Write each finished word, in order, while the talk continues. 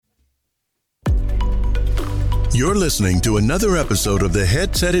You're listening to another episode of the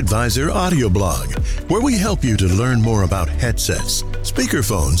Headset Advisor audio blog, where we help you to learn more about headsets,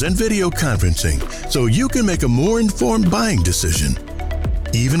 speakerphones, and video conferencing so you can make a more informed buying decision.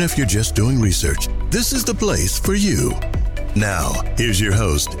 Even if you're just doing research, this is the place for you. Now, here's your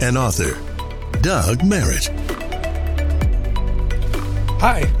host and author, Doug Merritt.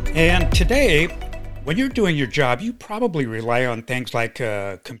 Hi, and today, when you're doing your job, you probably rely on things like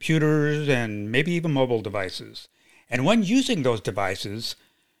computers and maybe even mobile devices. And when using those devices,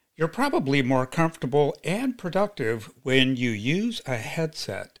 you're probably more comfortable and productive when you use a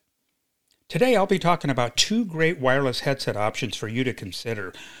headset. Today, I'll be talking about two great wireless headset options for you to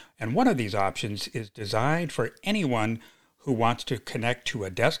consider. And one of these options is designed for anyone who wants to connect to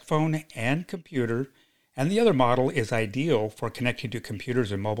a desk phone and computer, and the other model is ideal for connecting to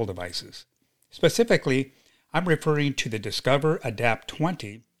computers and mobile devices. Specifically, I'm referring to the Discover Adapt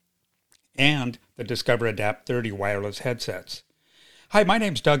 20 and the Discover Adapt 30 wireless headsets. Hi, my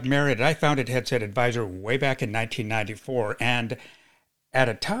name's Doug Merritt, and I founded Headset Advisor way back in 1994, and at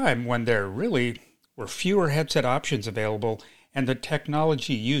a time when there really were fewer headset options available and the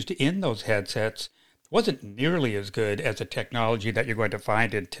technology used in those headsets wasn't nearly as good as the technology that you're going to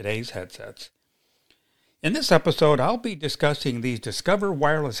find in today's headsets. In this episode, I'll be discussing these Discover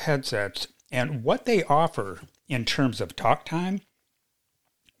wireless headsets and what they offer in terms of talk time,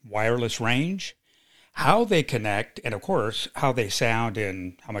 wireless range, how they connect, and of course, how they sound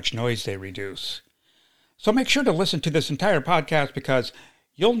and how much noise they reduce. So make sure to listen to this entire podcast because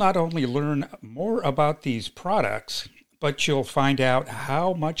you'll not only learn more about these products, but you'll find out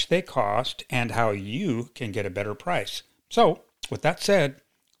how much they cost and how you can get a better price. So, with that said,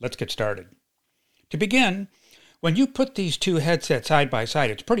 let's get started. To begin, when you put these two headsets side by side,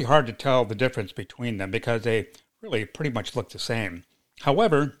 it's pretty hard to tell the difference between them because they really pretty much look the same.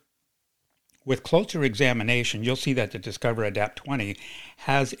 However, with closer examination, you'll see that the Discover Adapt 20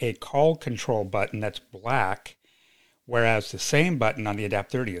 has a call control button that's black, whereas the same button on the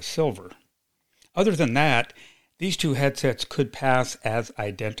Adapt 30 is silver. Other than that, these two headsets could pass as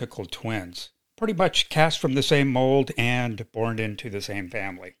identical twins, pretty much cast from the same mold and born into the same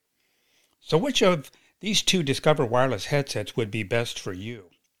family. So which of these two Discover wireless headsets would be best for you?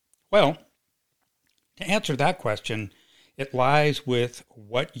 Well, to answer that question, it lies with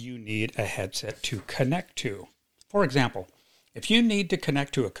what you need a headset to connect to. For example, if you need to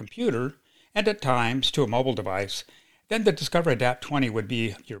connect to a computer and at times to a mobile device, then the Discover Adapt 20 would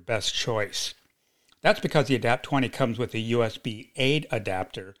be your best choice. That's because the Adapt 20 comes with a USB-A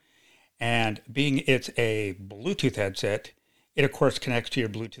adapter, and being it's a Bluetooth headset, it of course connects to your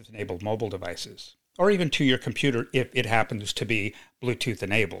Bluetooth-enabled mobile devices, or even to your computer if it happens to be Bluetooth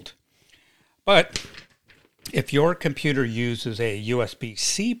enabled. But if your computer uses a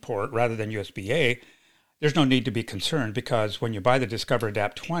USB-C port rather than USB-A, there's no need to be concerned because when you buy the Discover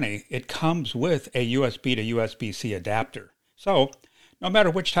Adapt 20, it comes with a USB to USB-C adapter. So no matter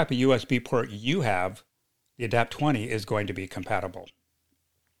which type of USB port you have, the Adapt 20 is going to be compatible.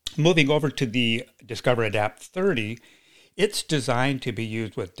 Moving over to the Discover Adapt 30, it's designed to be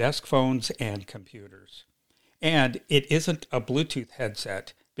used with desk phones and computers. And it isn't a Bluetooth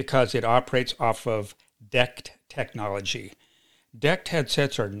headset because it operates off of DECT technology. DECT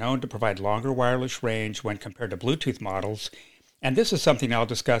headsets are known to provide longer wireless range when compared to Bluetooth models, and this is something I'll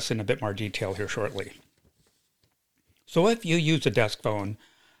discuss in a bit more detail here shortly. So if you use a desk phone,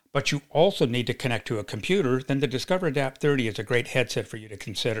 but you also need to connect to a computer, then the Discover Adapt 30 is a great headset for you to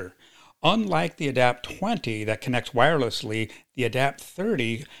consider. Unlike the Adapt 20 that connects wirelessly, the Adapt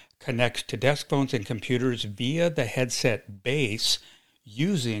 30 connects to desk phones and computers via the headset base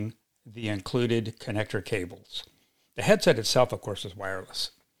using the included connector cables. The headset itself, of course, is wireless.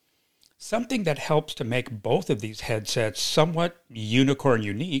 Something that helps to make both of these headsets somewhat unicorn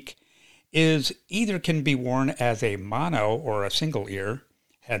unique is either can be worn as a mono or a single ear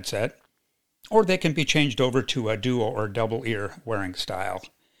headset, or they can be changed over to a dual or double ear wearing style.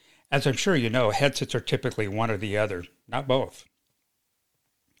 As I'm sure you know, headsets are typically one or the other, not both.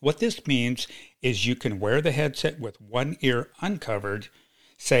 What this means is you can wear the headset with one ear uncovered,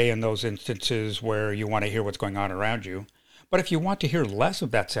 say in those instances where you want to hear what's going on around you. But if you want to hear less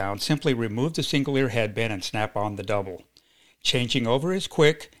of that sound, simply remove the single ear headband and snap on the double. Changing over is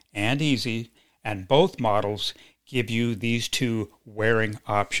quick and easy, and both models give you these two wearing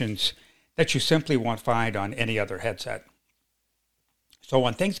options that you simply won't find on any other headset. So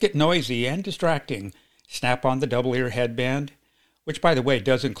when things get noisy and distracting, snap on the double ear headband, which by the way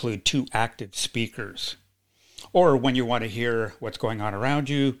does include two active speakers. Or when you want to hear what's going on around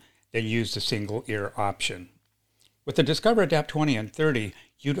you, then use the single ear option. With the Discover Adapt 20 and 30,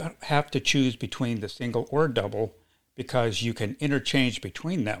 you don't have to choose between the single or double because you can interchange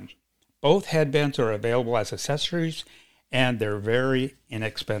between them. Both headbands are available as accessories and they're very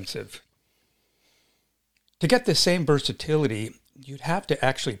inexpensive. To get the same versatility, you'd have to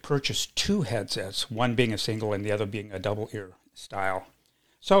actually purchase two headsets, one being a single and the other being a double ear style.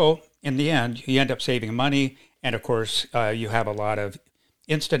 So in the end, you end up saving money, and of course, you have a lot of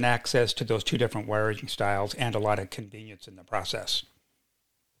instant access to those two different wiring styles and a lot of convenience in the process.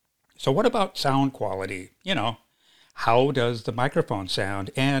 So what about sound quality? How does the microphone sound,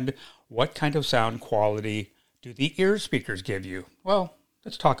 and what kind of sound quality do the ear speakers give you? Well,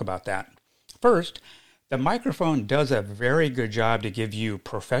 let's talk about that. First, the microphone does a very good job to give you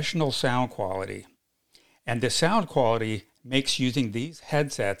professional sound quality. And the sound quality makes using these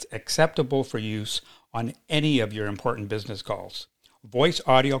headsets acceptable for use on any of your important business calls. Voice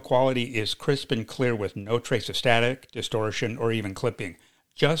audio quality is crisp and clear with no trace of static, distortion, or even clipping.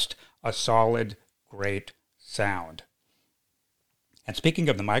 Just a solid, great sound. And speaking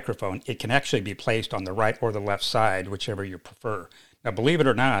of the microphone, it can actually be placed on the right or the left side, whichever you prefer. Now, believe it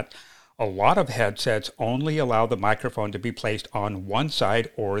or not, a lot of headsets only allow the microphone to be placed on one side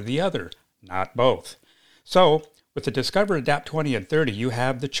or the other, not both. So, with the Discover Adapt 20 and 30, you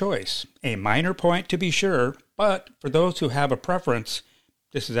have the choice. A minor point to be sure, but for those who have a preference,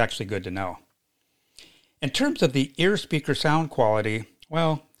 this is actually good to know. In terms of the ear speaker sound quality,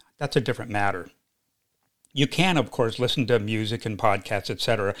 well, that's a different matter. You can, of course, listen to music and podcasts,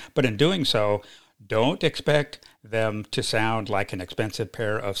 etc., but in doing so, don't expect them to sound like an expensive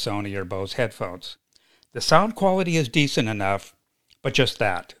pair of Sony or Bose headphones. The sound quality is decent enough, but just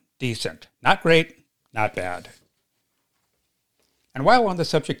that, decent. Not great, not bad. And while on the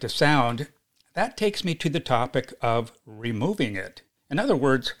subject of sound, that takes me to the topic of removing it. In other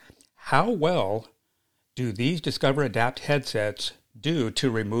words, how well do these Discover Adapt headsets do to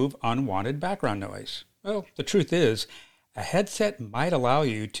remove unwanted background noise? Well, the truth is, a headset might allow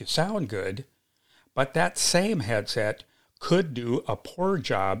you to sound good, but that same headset could do a poor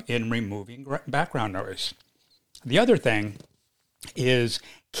job in removing background noise. The other thing is,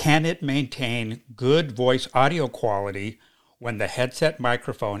 can it maintain good voice audio quality when the headset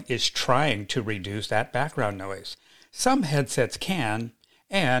microphone is trying to reduce that background noise? Some headsets can,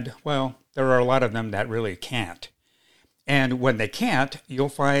 and, well, there are a lot of them that really can't. And when they can't, you'll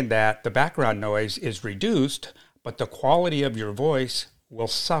find that the background noise is reduced, but the quality of your voice will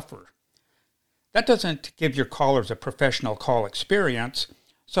suffer. That doesn't give your callers a professional call experience,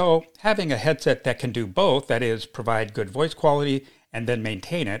 so having a headset that can do both, that is, provide good voice quality and then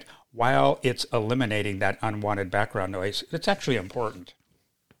maintain it while it's eliminating that unwanted background noise, it's actually important.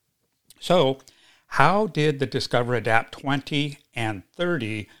 So, how did the Discover Adapt 20 and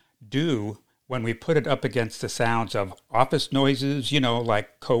 30 do when we put it up against the sounds of office noises,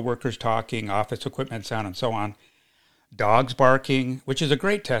 like coworkers talking, office equipment sound, and so on, dogs barking, which is a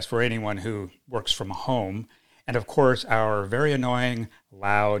great test for anyone who works from home, and of course our very annoying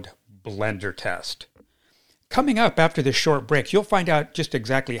loud blender test. Coming up after this short break, you'll find out just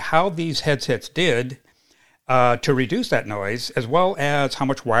exactly how these headsets did to reduce that noise, as well as how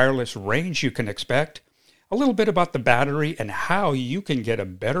much wireless range you can expect, a little bit about the battery, and how you can get a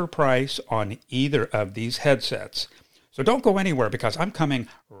better price on either of these headsets. So don't go anywhere because I'm coming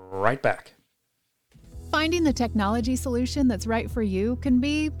right back. Finding the technology solution that's right for you can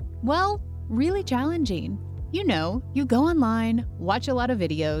be, well, really challenging. You go online, watch a lot of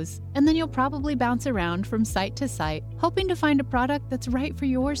videos, and then you'll probably bounce around from site to site, hoping to find a product that's right for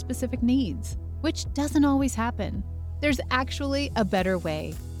your specific needs, which doesn't always happen. There's actually a better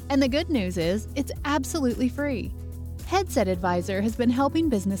way. And the good news is, it's absolutely free. Headset Advisor has been helping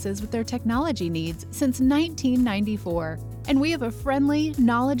businesses with their technology needs since 1994. And we have a friendly,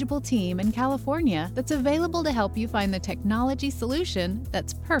 knowledgeable team in California that's available to help you find the technology solution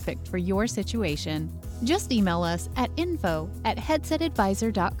that's perfect for your situation. Just email us at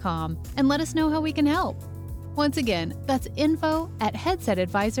info@headsetadvisor.com and let us know how we can help. Once again, that's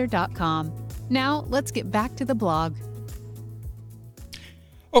info@headsetadvisor.com. Now, let's get back to the blog.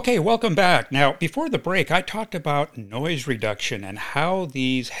 Okay, welcome back. Now, before the break, I talked about noise reduction and how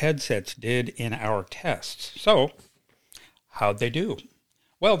these headsets did in our tests. So, how'd they do?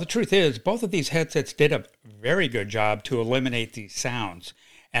 Well, the truth is, both of these headsets did a very good job to eliminate these sounds.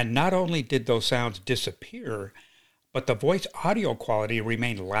 And not only did those sounds disappear, but the voice audio quality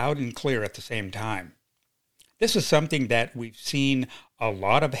remained loud and clear at the same time. This is something that we've seen a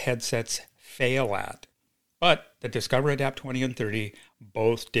lot of headsets fail at. But the Discover Adapt 20 and 30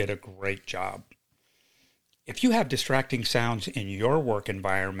 both did a great job. If you have distracting sounds in your work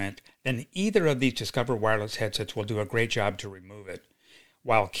environment, then either of these Discover wireless headsets will do a great job to remove it,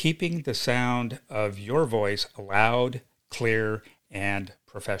 while keeping the sound of your voice loud, clear, and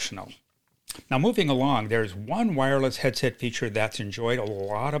professional. Now, moving along, there's one wireless headset feature that's enjoyed a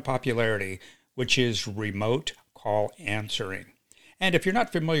lot of popularity, which is remote call answering. And if you're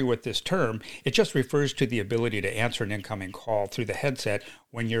not familiar with this term, it just refers to the ability to answer an incoming call through the headset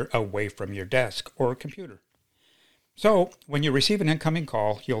when you're away from your desk or computer. So, when you receive an incoming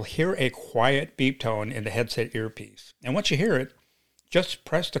call, you'll hear a quiet beep tone in the headset earpiece. And once you hear it, just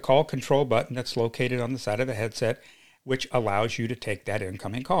press the call control button that's located on the side of the headset, which allows you to take that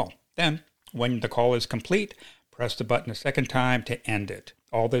incoming call. Then, when the call is complete, press the button a second time to end it.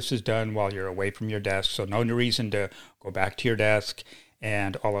 All this is done while you're away from your desk, so no reason to go back to your desk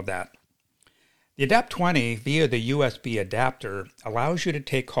and all of that. The Adapt 20 via the USB adapter allows you to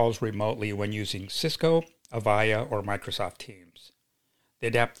take calls remotely when using Cisco, Avaya, or Microsoft Teams. The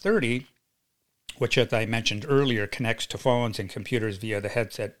Adapt 30, which as I mentioned earlier connects to phones and computers via the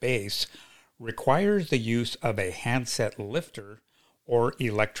headset base, requires the use of a handset lifter or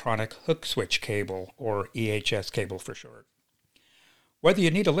electronic hook switch cable, or EHS cable for short. Whether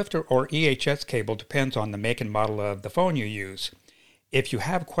you need a lifter or EHS cable depends on the make and model of the phone you use. If you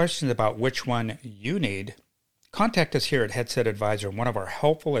have questions about which one you need, contact us here at Headset Advisor, and one of our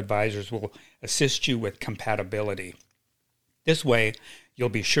helpful advisors will assist you with compatibility. This way, you'll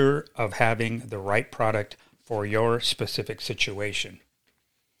be sure of having the right product for your specific situation.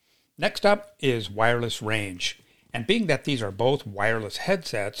 Next up is wireless range. And being that these are both wireless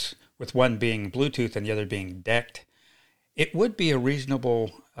headsets, with one being Bluetooth and the other being DECT, it would be a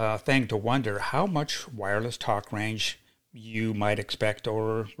reasonable thing to wonder how much wireless talk range you might expect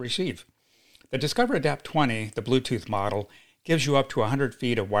or receive. The Discover Adapt 20, the Bluetooth model, gives you up to 100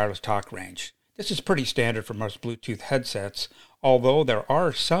 feet of wireless talk range. This is pretty standard for most Bluetooth headsets, although there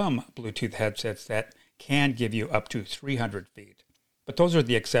are some Bluetooth headsets that can give you up to 300 feet. But those are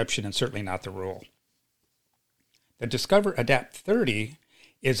the exception and certainly not the rule. The Discover Adapt 30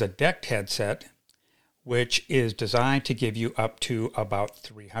 is a DECT headset, which is designed to give you up to about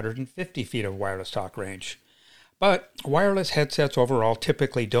 350 feet of wireless talk range. But wireless headsets overall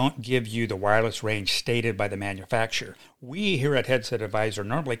typically don't give you the wireless range stated by the manufacturer. We here at Headset Advisor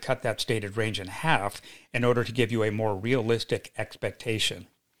normally cut that stated range in half in order to give you a more realistic expectation.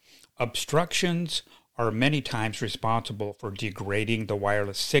 Obstructions are many times responsible for degrading the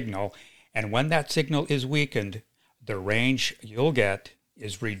wireless signal, and when that signal is weakened, the range you'll get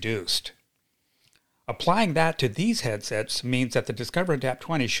is reduced. Applying that to these headsets means that the Discover Adapt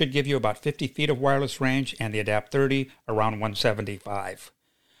 20 should give you about 50 feet of wireless range and the Adapt 30 around 175.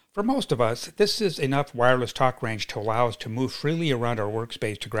 For most of us, this is enough wireless talk range to allow us to move freely around our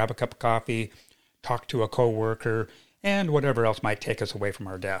workspace to grab a cup of coffee, talk to a coworker, and whatever else might take us away from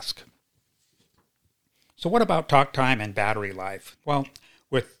our desk. So what about talk time and battery life? Well,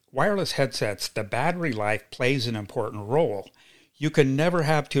 with wireless headsets, the battery life plays an important role. You can never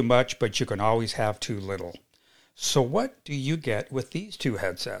have too much, but you can always have too little. So what do you get with these two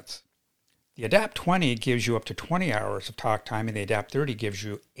headsets? The Adapt 20 gives you up to 20 hours of talk time, and the Adapt 30 gives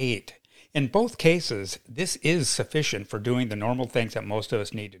you 8. In both cases, this is sufficient for doing the normal things that most of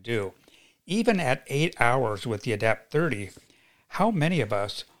us need to do. Even at 8 hours with the Adapt 30, how many of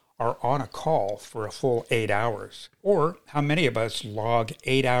us are on a call for a full 8 hours? Or how many of us log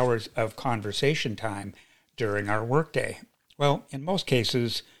 8 hours of conversation time during our workday? Well, in most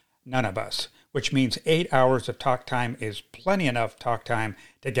cases, none of us, which means 8 hours of talk time is plenty enough talk time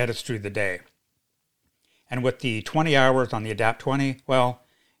to get us through the day. And with the 20 hours on the Adapt 20, well,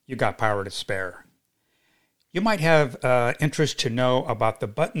 you got power to spare. You might have interest to know about the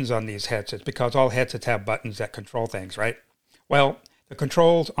buttons on these headsets, because all headsets have buttons that control things, right? Well, the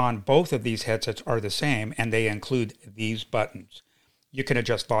controls on both of these headsets are the same, and they include these buttons. You can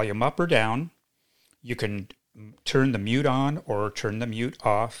adjust volume up or down. You can turn the mute on or turn the mute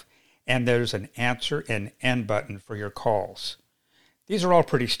off, and there's an answer and end button for your calls. These are all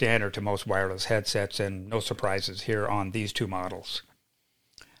pretty standard to most wireless headsets, and no surprises here on these two models.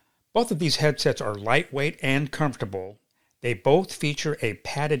 Both of these headsets are lightweight and comfortable. They both feature a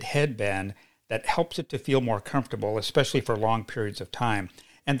padded headband that helps it to feel more comfortable, especially for long periods of time,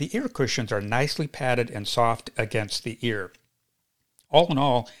 and the ear cushions are nicely padded and soft against the ear. All in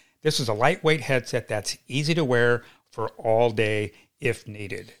all, this is a lightweight headset that's easy to wear for all day if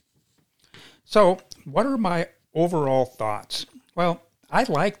needed. So, what are my overall thoughts? Well, I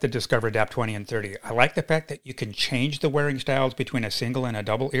like the Discover Adapt 20 and 30. I like the fact that you can change the wearing styles between a single and a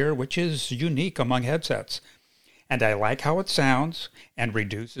double ear, which is unique among headsets. And I like how it sounds and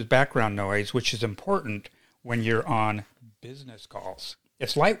reduces background noise, which is important when you're on business calls.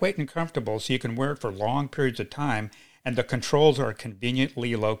 It's lightweight and comfortable, so you can wear it for long periods of time, and the controls are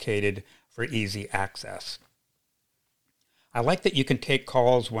conveniently located for easy access. I like that you can take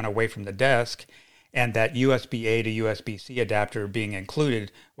calls when away from the desk, and that USB-A to USB-C adapter being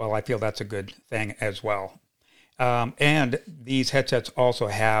included, well, I feel that's a good thing as well. And these headsets also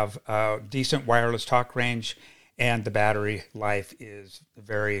have decent wireless talk range, and the battery life is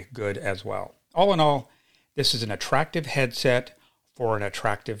very good as well. All in all, this is an attractive headset for an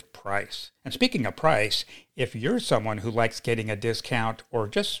attractive price. And speaking of price, if you're someone who likes getting a discount or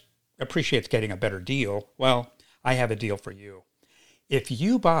just appreciates getting a better deal, well, I have a deal for you. If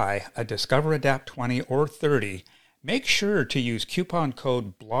you buy a Discover Adapt 20 or 30, make sure to use coupon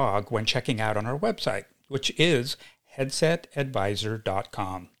code BLOG when checking out on our website, which is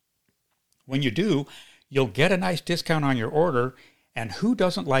headsetadvisor.com. When you do, you'll get a nice discount on your order, and who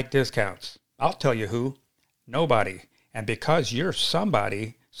doesn't like discounts? I'll tell you who. Nobody. And because you're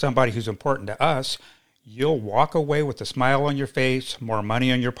somebody who's important to us, you'll walk away with a smile on your face, more money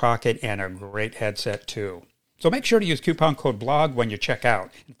in your pocket, and a great headset too. So make sure to use coupon code BLOG when you check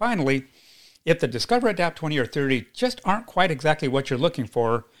out. And finally, if the Discover Adapt 20 or 30 just aren't quite exactly what you're looking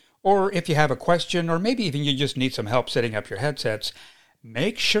for, or if you have a question, or maybe even you just need some help setting up your headsets,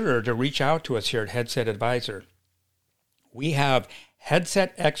 make sure to reach out to us here at Headset Advisor. We have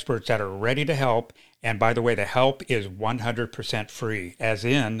headset experts that are ready to help, and by the way, the help is 100% free, as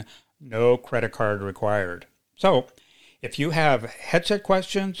in no credit card required. So if you have headset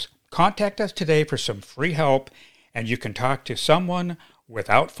questions, contact us today for some free help, and you can talk to someone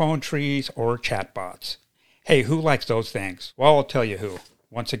without phone trees or chatbots. Hey, who likes those things? Well, I'll tell you who.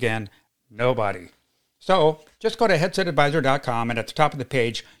 Once again, nobody. So just go to headsetadvisor.com, and at the top of the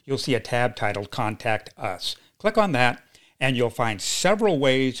page, you'll see a tab titled Contact Us. Click on that, and you'll find several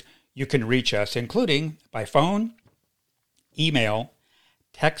ways you can reach us, including by phone, email,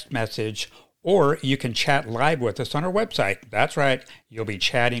 text message, or you can chat live with us on our website. That's right, you'll be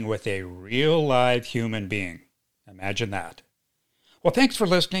chatting with a real live human being. Imagine that. Well, thanks for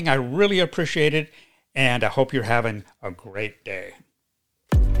listening. I really appreciate it, and I hope you're having a great day.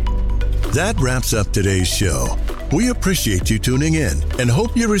 That wraps up today's show. We appreciate you tuning in and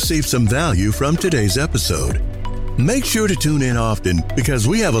hope you received some value from today's episode. Make sure to tune in often because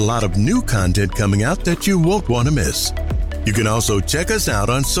we have a lot of new content coming out that you won't want to miss. You can also check us out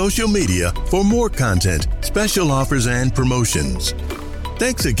on social media for more content, special offers, and promotions.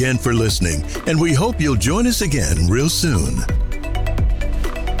 Thanks again for listening, and we hope you'll join us again real soon.